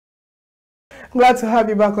Glad to have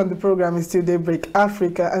you back on the program. It's still Daybreak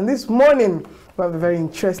Africa, and this morning we have a very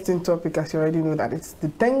interesting topic, as you already know that it's the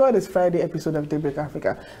Thank God It's Friday episode of Daybreak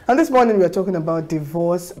Africa. And this morning we are talking about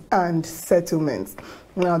divorce and settlements.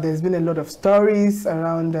 Now, there's been a lot of stories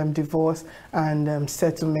around divorce and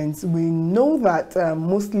settlements. We know that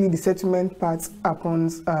mostly the settlement part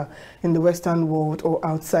happens in the Western world or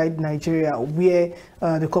outside Nigeria, where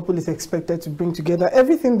the couple is expected to bring together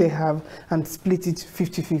everything they have and split it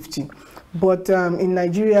 50-50. But in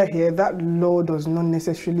Nigeria here, that law does not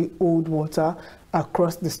necessarily hold water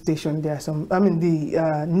across the station. There are some,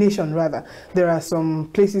 the nation rather. There are some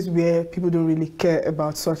places where people don't really care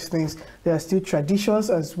about such things. There are still traditions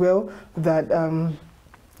as well that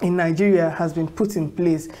in Nigeria has been put in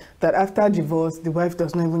place that after divorce, the wife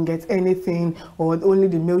does not even get anything, or only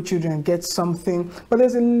the male children get something. But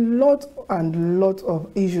there's a lot of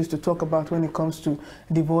issues to talk about when it comes to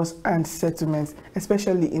divorce and settlements,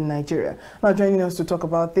 especially in Nigeria. Now, joining us to talk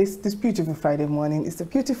about this beautiful Friday morning is the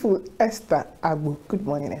beautiful Esther Agbo. Good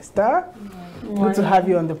morning, Esther. Good morning. Good to have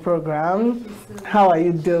you on the program. How are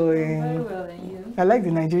you doing? Very well, and you? I like the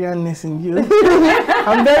Nigerianness in you.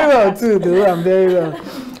 I'm very well too, though. I'm very well.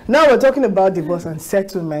 Now we're talking about divorce and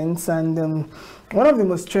settlements, and one of the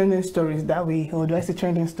most trending stories that or do I say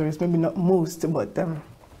trending stories? Maybe not most, but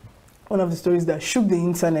one of the stories that shook the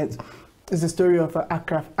internet is the story of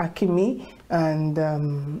Rachael Abioye and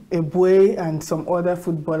Agbo and some other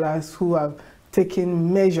footballers who have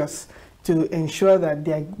taken measures to ensure that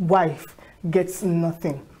their wife gets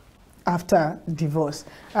nothing after divorce.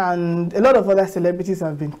 And a lot of other celebrities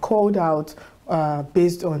have been called out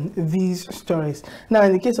based on these stories. Now,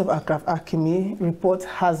 in the case of Rachael Abioye, report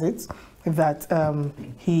has it that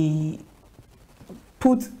he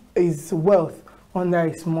put his wealth under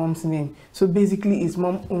his mom's name. So basically, his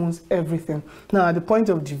mom owns everything. Now, at the point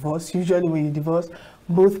of divorce, usually when you divorce,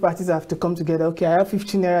 both parties have to come together. Okay, I have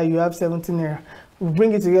 15 naira, you have 17 naira. We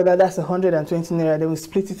bring it together, that's 120 naira, then we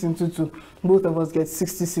split it into two. Both of us get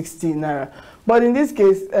 60 naira. But in this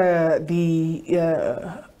case,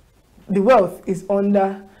 the wealth is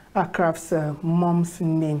under Rachael's mom's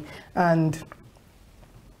name, and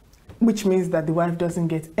which means that the wife doesn't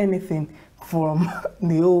get anything from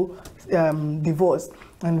the whole divorce.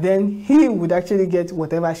 And then he would actually get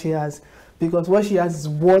whatever she has, because what she has is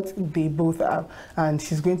what they both have, and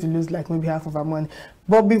she's going to lose like maybe half of her money.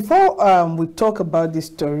 But before we talk about this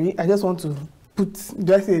story, I just want to put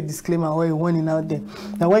just a disclaimer or a warning out there.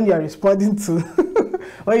 Now, when you are responding to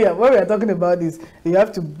when we are talking about this, you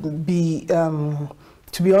have to be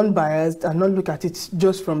unbiased and not look at it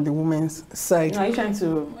just from the woman's side. Are you trying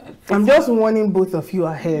to? I'm just warning both of you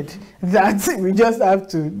ahead that we just have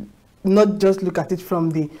to not just look at it from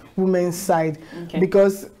the woman's side, okay.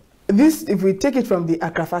 Because this, if we take it from the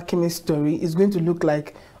Rachael Abioye story, it's going to look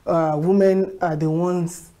like women are the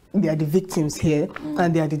ones. They are the victims here,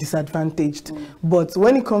 and they are the disadvantaged. But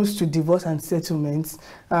when it comes to divorce and settlements,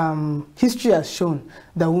 history has shown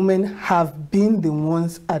that women have been the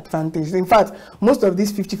ones advantaged. In fact, most of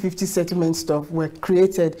these 50-50 settlement stuff were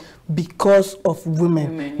created because of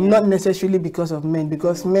women, not necessarily because of men,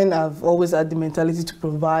 because men have always had the mentality to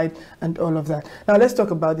provide and all of that. Now, let's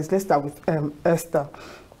talk about this. Let's start with Esther.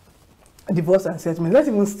 Divorce and settlement. Let's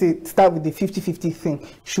even start with the 50-50 thing.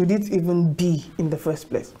 Should it even be in the first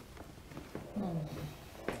place?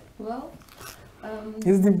 Well,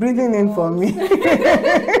 it's the breathing in for me.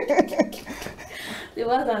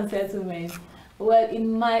 Divorce and settlement. Well,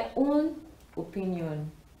 in my own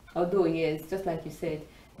opinion, although yes, just like you said,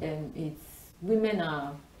 women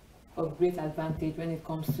are of great advantage when it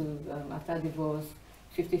comes to after divorce,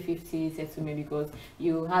 50-50 settlement, because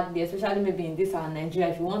you have the, especially maybe in this Nigeria,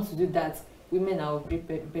 if you want to do that, women are of great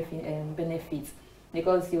benefits,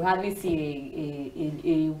 because you hardly see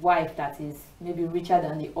a wife that is maybe richer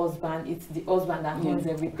than the husband. It's the husband that owns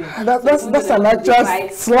everything. That's an actual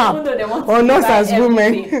slap on us as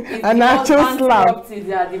women. An actual slap. Properties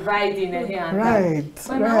they are dividing and here and right.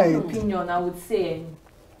 But in my own opinion, I would say,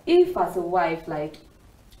 if as a wife, like,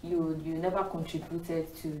 you never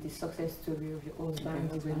contributed to the success story of your husband.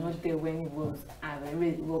 You were not there when he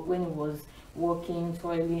was working,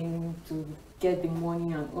 toiling to get the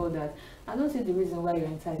money and all that. I don't see the reason why you're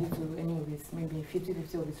entitled to any of his, maybe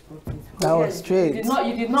 50-50 of his properties. That was straight. You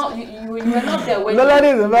were not there when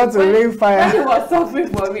Ololade is about to rain fire. When he was suffering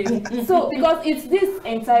for it. So because it's this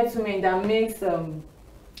entitlement that makes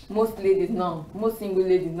most ladies now, most single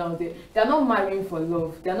ladies now, they're not marrying for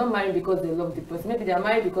love. They're not marrying because they love the person. Maybe they're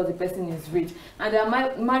married because the person is rich, and they're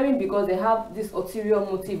marrying because they have this ulterior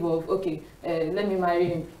motive of, okay, let me marry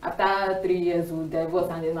him. After 3 years we'll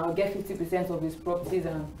divorce, and then I'll get 50% of his properties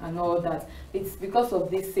and all that. It's because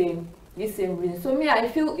of this same this same reason. So me, I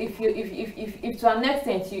feel if to an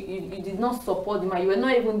extent you did not support the man, you were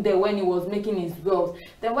not even there when he was making his wealth,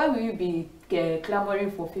 then why will you be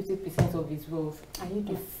clamoring for 50% of his wealth? And you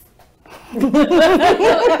just I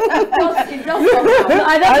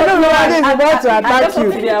don't know why he's about to attack you,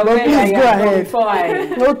 but please go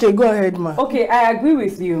ahead. Okay, go ahead, ma. Okay, I agree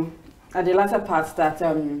with you at the latter part that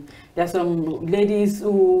there's some ladies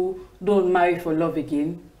who don't marry for love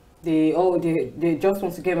again. They just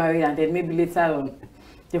want to get married and then maybe later on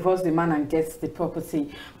divorce the man and get the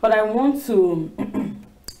property. But I want to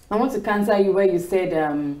counter you where you said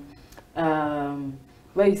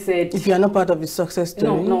if you are not part of the success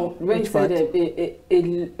story. No, where you said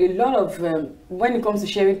a lot of when it comes to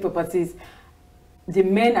sharing properties, the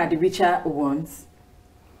men are the richer ones.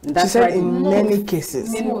 That's she said in many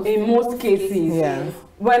cases. In most cases. Yeah.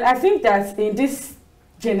 Well, I think that in this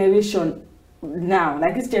generation now,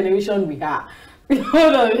 like this generation we are.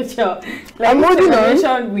 Hold on, Rachel. Like I'm this generation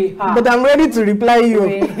on, we are. but I'm ready to reply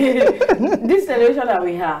you. This generation that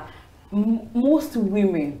we are, most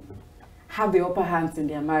women have the upper hands in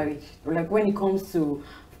their marriage. Like when it comes to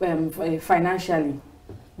financially,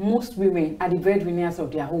 most women are the breadwinners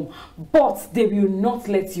of their home, but they will not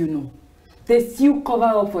let you know. They still cover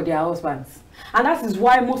up for their husbands. And that is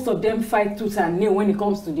why most of them fight tooth and nail when it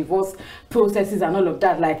comes to divorce processes and all of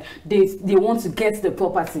that. Like they want to get the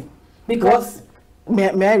property because. May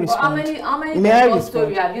I respond? Well, how many divorce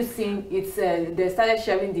stories have you seen? It's they started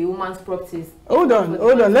sharing the woman's properties. Hold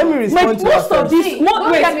on. Let me respond to most of these.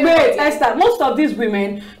 Wait, Esther. Most of these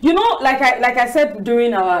women, you know, like I said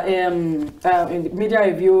during our in the media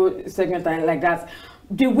review segment and like that,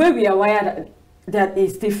 the way we are wired, that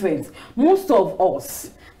is different. Most of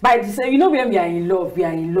us, by the same, you know, when we are in love, we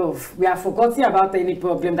are in love. We are forgetting about any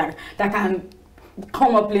problem that can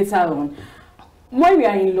come up later on. When we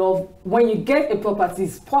are in love, when you get a property,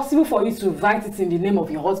 it's possible for you to write it in the name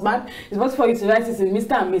of your husband. It's possible for you to write it in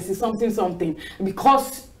Mr. and Mrs. something,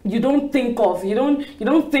 because you don't think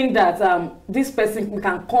that this person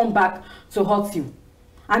can come back to hurt you.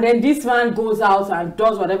 And then this man goes out and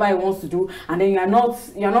does whatever he wants to do, and then you're no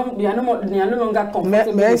longer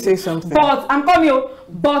comfortable. May I say something? But I'm coming.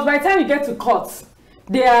 But by the time you get to court,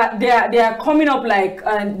 they are coming up like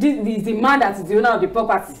this is the man that is the owner of the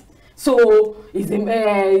property. So is the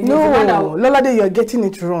no, Ololade, you are getting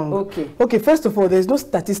it wrong. Okay. First of all, there's no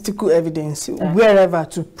statistical evidence wherever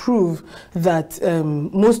to prove that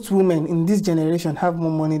most women in this generation have more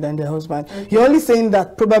money than their husband. You're only saying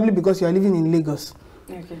that probably because you are living in Lagos.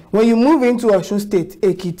 When you move into Osun State,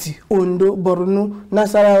 Ekiti, Ondo, Borno,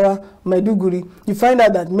 Nasarawa, Maiduguri, you find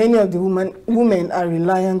out that many of the women are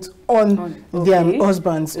reliant on their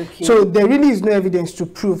husbands. So there really is no evidence to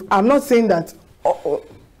prove. I'm not saying that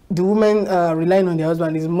the women relying on their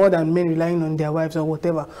husband is more than men relying on their wives or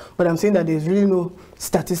whatever, but I'm saying that there's really no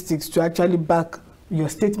statistics to actually back your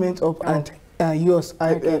statement up and yours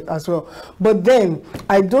as well. But then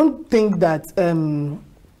I don't think that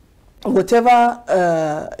whatever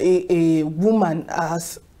a woman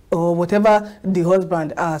has, or whatever the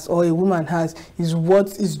husband has or a woman has, is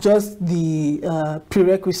what is just the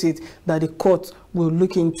prerequisite that the court will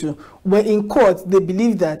look into. Where in court they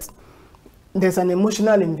believe that there's an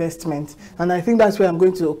emotional investment, and I think that's where I'm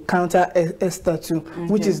going to counter Esther too,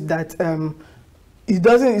 which is that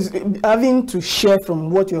having to share from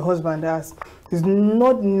what your husband has is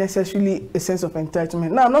not necessarily a sense of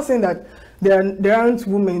entitlement. Now, I'm not saying that there aren't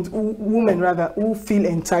women who feel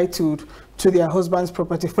entitled to their husband's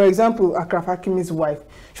property. For example, Akraf Hakimi's wife,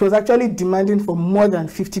 she was actually demanding for more than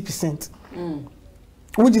 50%.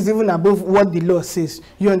 Which is even above what the law says,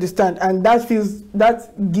 you understand, and that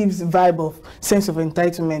gives vibe of sense of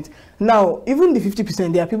entitlement. Now, even the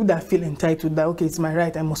 50%, there are people that feel entitled, that okay, it's my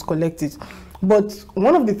right, I must collect it. But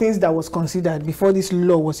one of the things that was considered before this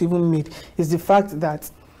law was even made is the fact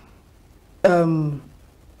that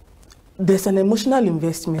there's an emotional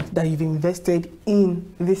investment that you've invested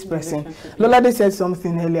in this person. Ololade said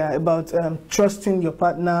something earlier about trusting your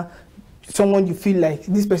partner, someone you feel like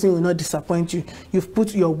this person will not disappoint you. You've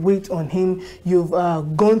put your weight on him. You've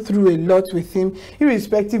gone through a lot with him,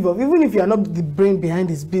 irrespective of, even if you are not the brain behind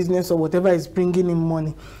his business or whatever is bringing him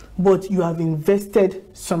money, but you have invested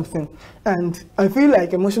something. And I feel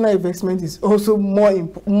like emotional investment is also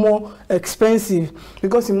more expensive,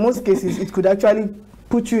 because in most cases it could actually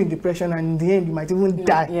put you in depression, and in the end you might even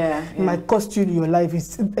die. It might cost you your life.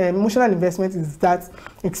 Emotional investment is that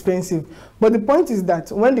expensive. But the point is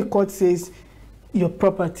that when the court says your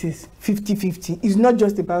properties 50-50, it's not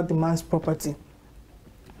just about the man's property.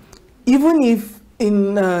 Even if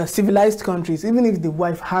in civilized countries, even if the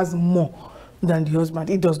wife has more, than the husband.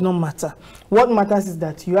 It does not matter. What matters is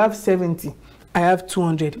that you have 70, I have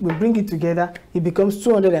 200. We bring it together, it becomes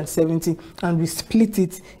 270, and we split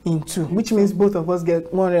it in two, which means both of us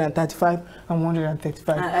get 135 and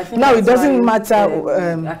 135. Now it doesn't matter.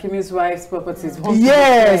 Akimi's wife's properties.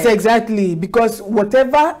 Yes, exactly, because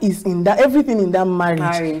whatever is in that, everything in that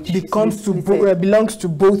marriage becomes belongs to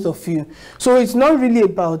both of you. So it's not really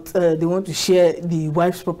about they want to share the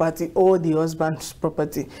wife's property or the husband's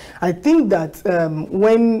property. I think that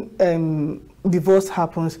when divorce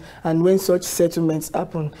happens and when such settlements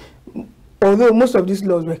happen, although most of these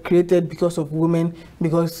laws were created because of women,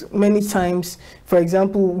 because many times, for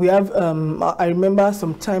example, we have I remember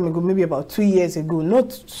some time ago, maybe about 2 years ago,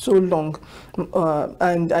 not so long,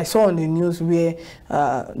 and I saw on the news where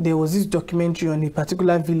there was this documentary on a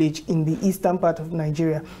particular village in the eastern part of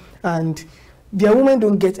Nigeria, and their women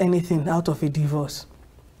don't get anything out of a divorce.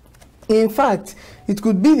 In fact, it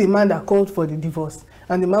could be the man that called for the divorce,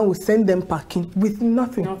 and the man will send them packing with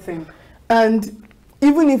nothing. And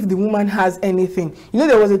even if the woman has anything, you know,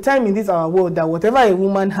 there was a time in this our world that whatever a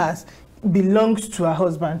woman has belongs to her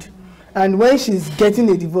husband. And when she's getting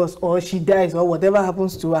a divorce or she dies or whatever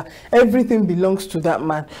happens to her, everything belongs to that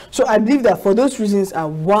man. So I believe that for those reasons are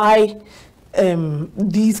why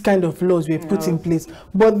these kind of laws were put in place.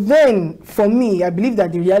 But then for me, I believe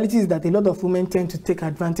that the reality is that a lot of women tend to take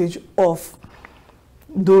advantage of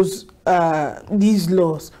those these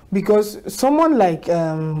laws, because someone like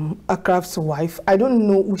Akraf's wife, I don't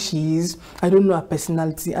know who she is, I don't know her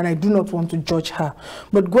personality, and I do not want to judge her,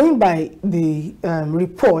 but going by the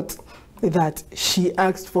report that she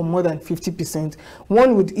asked for more than 50%,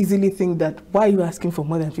 one would easily think that why are you asking for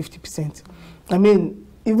more than 50%? I mean,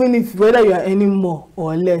 even if whether you are earning more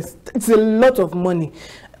or less, it's a lot of money.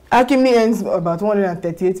 Akimi earns about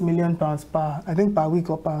 138 million pounds per week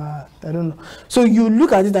or per, I don't know. So you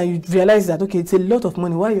look at it and you realize that, okay, it's a lot of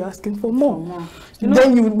money. Why are you asking for more? You know,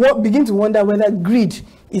 then you begin to wonder whether greed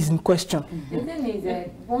is in question. The thing is,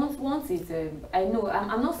 once it's, I know,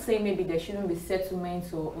 I'm not saying maybe there shouldn't be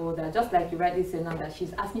settlements or that, just like you rightly said now that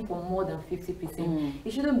she's asking for more than 50%.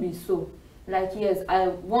 It shouldn't be so. Like, yes,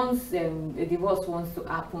 once a divorce wants to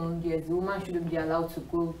happen, yes, the woman shouldn't be allowed to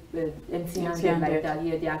go empty-handed like that.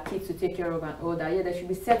 Yeah, there are kids to take care of and all that. Yeah, there should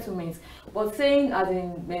be settlements. But saying as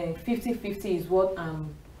in 50-50 is what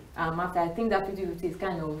I'm after, I think that 50-50 is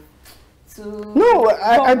kind of too... No,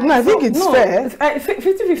 I think it's fair.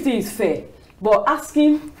 50-50 is fair, but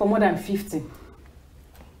asking for more than 50...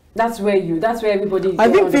 That's where everybody...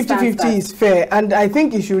 I think 50-50 is fair, and I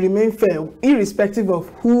think it should remain fair, irrespective of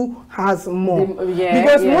who has more.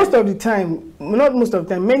 Because most of the time, not most of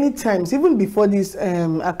the time, many times, even before this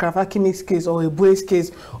Akraf Hakimi's case or Eboe's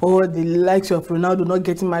case, or the likes of Ronaldo not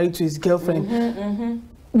getting married to his girlfriend,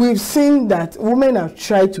 we've seen that women have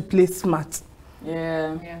tried to play smart.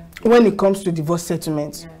 When it comes to divorce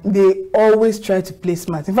settlements, they always try to play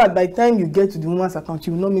smart. In fact, by the time you get to the woman's account,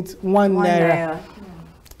 you will not meet one naira.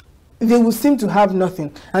 They will seem to have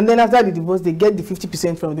nothing, and then after the divorce they get the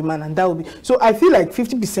 50% from the man, and that will be so. I feel like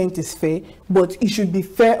 50% is fair, but it should be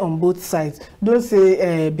fair on both sides. Don't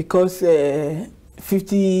say because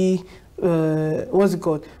 50 what's it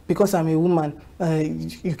called, because I'm a woman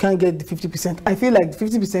you can't get the 50%. I feel like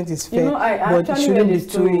 50% is fair, you know, but it shouldn't be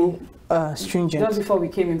too stringent. Just before we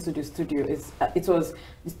came into the studio, it was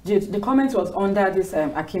the comment was under this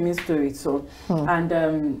Akimi story. So and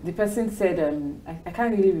the person said I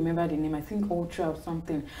can't really remember the name. I think Ultra or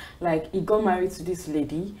something. Like, he got married to this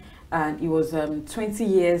lady, and he was 20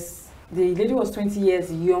 years. The lady was 20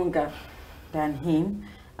 years younger than him,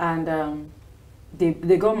 and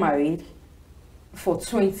they got married for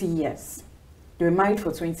 20 years. They were married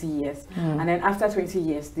for 20 years, and then after 20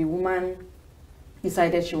 years, the woman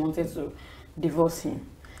decided she wanted to divorce him,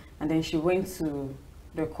 and then she went to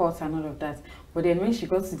the court and all of that. But then when she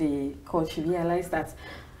got to the court, she realized that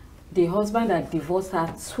the husband had divorced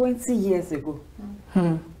her 20 years ago.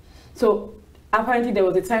 So apparently there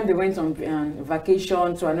was a time they went on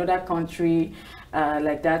vacation to another country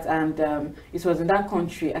like that, and it was in that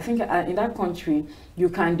country, I think in that country you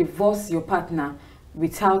can divorce your partner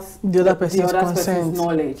without the other person's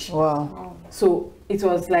knowledge. Wow. So it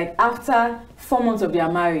was like after 4 months of their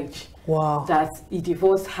marriage that he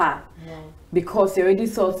divorced her, because he already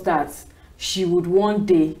thought that she would one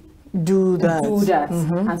day do that.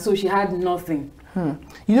 And so she had nothing.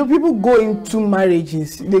 You know, people go into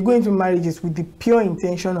marriages, they go into marriages with the pure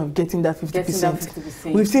intention of getting that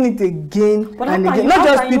 50%. We've seen it again and again. Not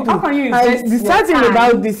just people. And the sad thing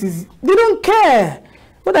about this is they don't care.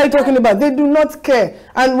 What are you talking about? They do not care.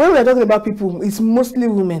 And when we're talking about people, it's mostly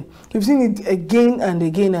women. We've seen it again and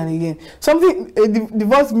again and again. Something, a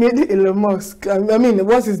divorce made Elon Musk, I mean,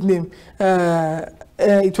 what's his name?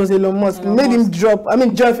 It was Elon Musk. It made him drop, I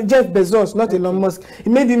mean, Jeff Bezos, not Elon Musk. It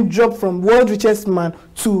made him drop from world richest man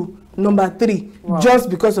to number 3, just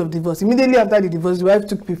because of divorce. Immediately after the divorce, the wife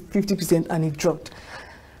took 50% and it dropped.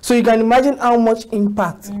 So you can imagine how much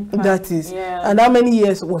impact that is. Yeah. And how many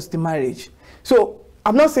years was the marriage. So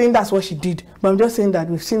I'm not saying that's what she did, but I'm just saying that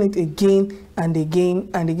we've seen it again and again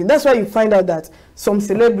and again. That's why you find out that some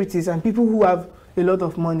celebrities and people who have a lot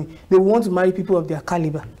of money, they want to marry people of their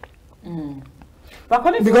caliber.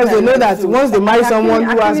 Because they know that once they marry someone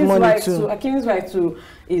who has money too. Akini's wife too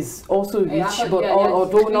is also rich, but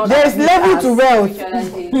although not. There's level to wealth.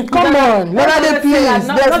 Come on, Ololade, please.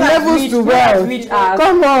 There's levels to wealth.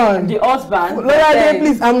 Come on. The husband. Ololade,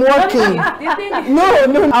 please. I'm working.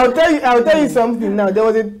 No. I'll tell you something now. There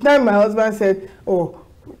was a time my husband said, "Oh,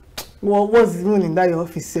 well, what's even in that your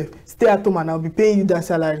office? Safe. Stay at home and I'll be paying you that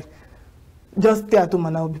salary. Just stay at home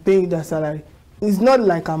and I'll be paying you that salary." It's not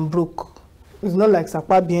like I'm broke. It's not like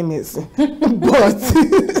Sapa BMS,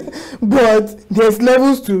 but there's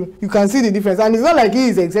levels to, you can see the difference. And it's not like he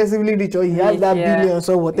is excessively rich or he has that billions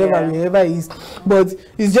or whatever, wherever he is. But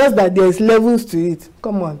it's just that there's levels to it.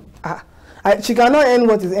 Come on. She cannot earn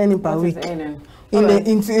what is earning per week in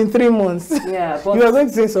 3 months. Yeah, but you are going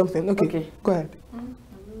to say something. Okay. Go ahead.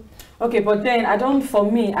 Okay, but then I don't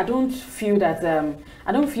feel that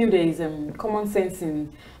I don't feel there is common sense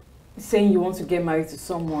in saying you want to get married to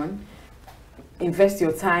someone. Invest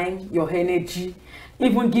your time, your energy,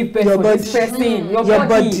 even give birth for this person, your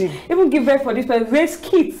body, even give birth for this person, raise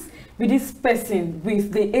kids with this person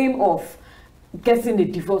with the aim of getting the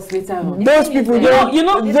divorce later on. Those people,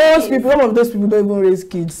 some of those people don't even raise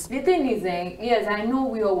kids. The thing is, yes, I know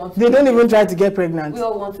we all want to. They don't even try to get pregnant. We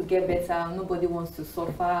all want to get better. Nobody wants to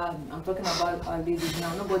suffer. I'm talking about our ladies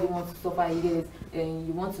now. Nobody wants to suffer. Yes, and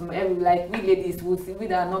you want to marry, like we ladies, we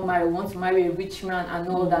that are not married, want to marry a rich man and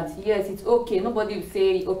all that. Yes, it's okay. Nobody will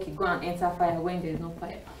say, okay, go and enter fire when there's no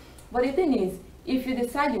fire. But the thing is, if you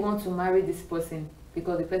decide you want to marry this person,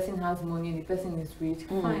 because the person has money, the person is rich,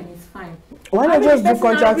 fine, it's fine. Why not just do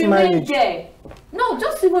contract marriage? No,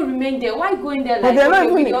 just even remain there. Why going there like, they're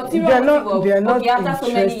not after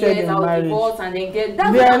so many years I'll divorce and then get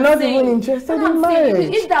that? They are not even interested in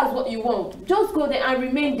marriage. If that's what you want, just go there and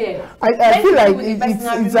remain there. I feel like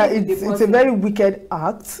it's a very wicked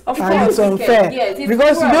act, and it's unfair. Yes,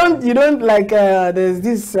 because you don't like there's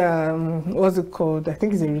this what's it called? I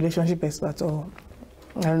think it's a relationship expert, or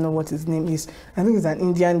I don't know what his name is. I think it's an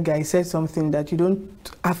Indian guy. He said something that you don't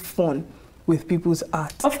have fun with people's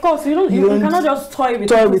art. Of course, you cannot just toy with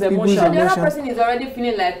people's emotions. So the other person is already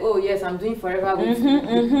feeling like, oh yes, I'm doing forever with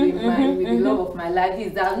the love of my life.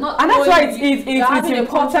 Is that not? And that's why it's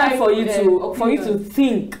important for you to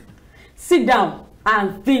think, sit down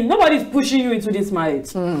and think. Nobody's pushing you into this marriage.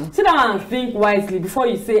 Sit down and think wisely before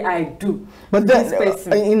you say I do. But then,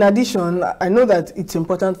 in addition, I know that it's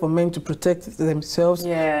important for men to protect themselves,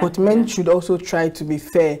 but men should also try to be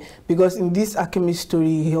fair, because in this Akemi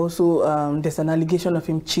story, he also there's an allegation of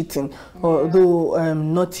him cheating, although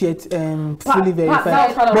not yet fully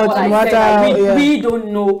verified. But we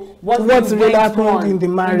don't know what's really happened in the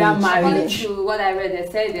marriage. According to what I read,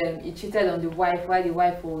 they said he cheated on the wife while the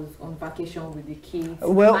wife was on vacation with the kids.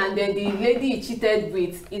 Well, and then the lady he cheated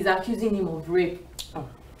with is accusing him of rape.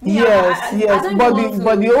 Yes,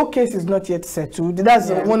 but the whole case is not yet settled. That's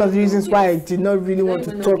one of the reasons why I did not really want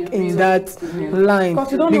to talk in that line,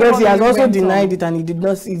 because he has also denied it, and he did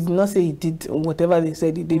not say he did whatever they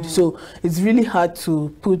said he did. So it's really hard to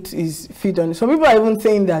put his feet on it. Some people are even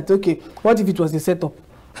saying that, okay, what if it was a setup?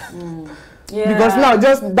 Because now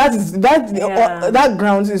just that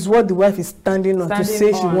grounds is what the wife is standing on to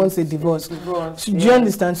say she wants a divorce. So, do you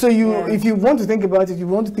understand? So if you want to think about it, you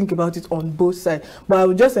want to think about it on both sides. But I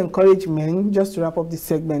would just encourage men, just to wrap up this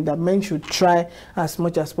segment, that men should try as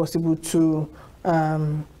much as possible to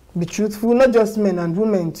be truthful, not just men, and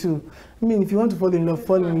women too. I mean, if you want to fall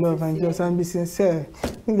in love and just be sincere. I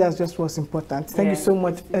think that's just what's important. Thank you so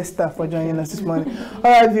much, Esther, for joining us this morning.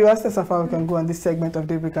 All right, viewers, that's how far we can go on this segment of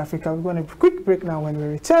Daybreak Africa. We're going to a quick break now. When we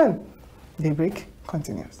return, Daybreak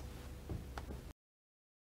continues.